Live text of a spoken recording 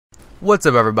What's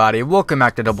up everybody, welcome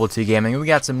back to WW2 Gaming. We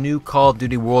got some new Call of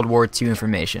Duty World War II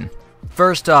information.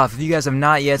 First off, if you guys have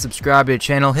not yet subscribed to the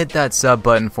channel, hit that sub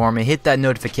button for me, hit that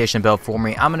notification bell for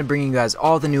me. I'm going to bring you guys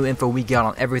all the new info we got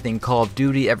on everything Call of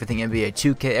Duty, everything NBA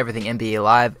 2K, everything NBA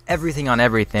Live, everything on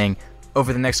everything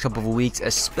over the next couple of weeks,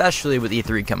 especially with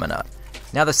E3 coming up.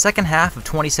 Now the second half of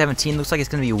 2017 looks like it's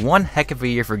going to be one heck of a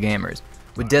year for gamers,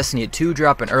 with Destiny 2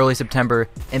 dropping early September,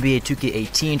 NBA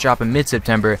 2K18 dropping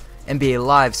mid-September, NBA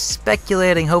Live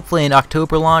speculating hopefully an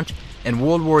October launch, and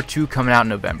World War II coming out in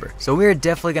November. So we're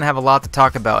definitely going to have a lot to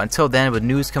talk about until then, with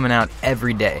news coming out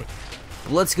every day.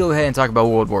 But let's go ahead and talk about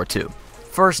World War II.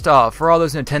 First off, for all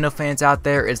those Nintendo fans out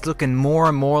there, it's looking more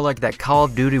and more like that Call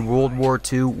of Duty World War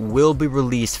II will be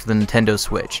released for the Nintendo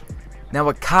Switch. Now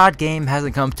a COD game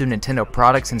hasn't come to a Nintendo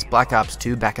product since Black Ops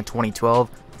 2 back in 2012.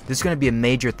 This is going to be a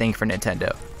major thing for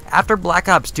Nintendo. After Black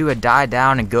Ops 2 had died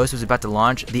down and Ghost was about to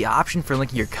launch, the option for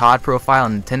linking your COD profile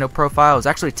and Nintendo profile was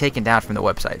actually taken down from the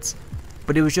websites.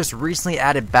 But it was just recently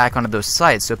added back onto those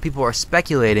sites, so people are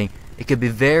speculating it could be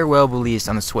very well released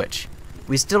on the Switch.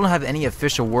 We still don't have any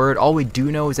official word, all we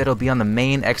do know is that it'll be on the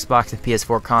main Xbox and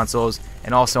PS4 consoles,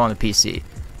 and also on the PC.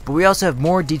 But we also have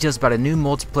more details about a new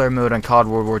multiplayer mode on COD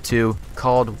World War II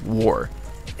called War.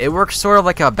 It works sort of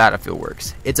like how Battlefield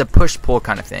works. It's a push-pull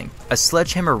kind of thing. A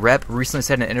Sledgehammer rep recently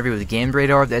said in an interview with Game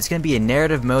Radar that it's going to be a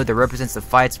narrative mode that represents the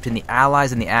fights between the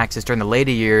Allies and the Axis during the later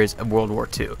years of World War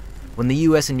II, when the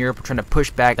US and Europe were trying to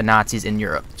push back the Nazis in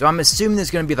Europe. So I'm assuming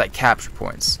there's going to be like capture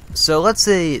points. So let's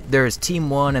say there's Team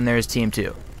 1 and there's Team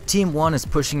 2. Team 1 is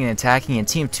pushing and attacking, and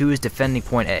Team 2 is defending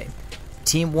point A.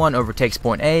 Team 1 overtakes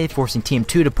point A, forcing Team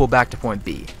 2 to pull back to point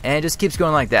B. And it just keeps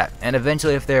going like that, and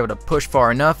eventually if they're able to push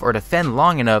far enough or defend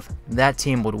long enough, that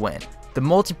team would win. The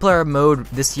multiplayer mode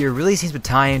this year really seems to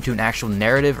tie into an actual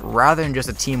narrative rather than just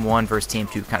a Team 1 versus Team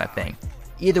 2 kind of thing.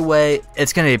 Either way,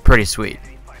 it's going to be pretty sweet.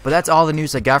 But that's all the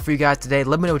news I got for you guys today.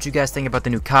 Let me know what you guys think about the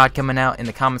new COD coming out in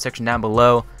the comment section down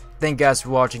below. Thank you guys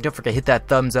for watching. Don't forget to hit that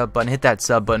thumbs up button, hit that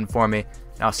sub button for me,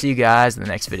 and I'll see you guys in the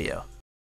next video.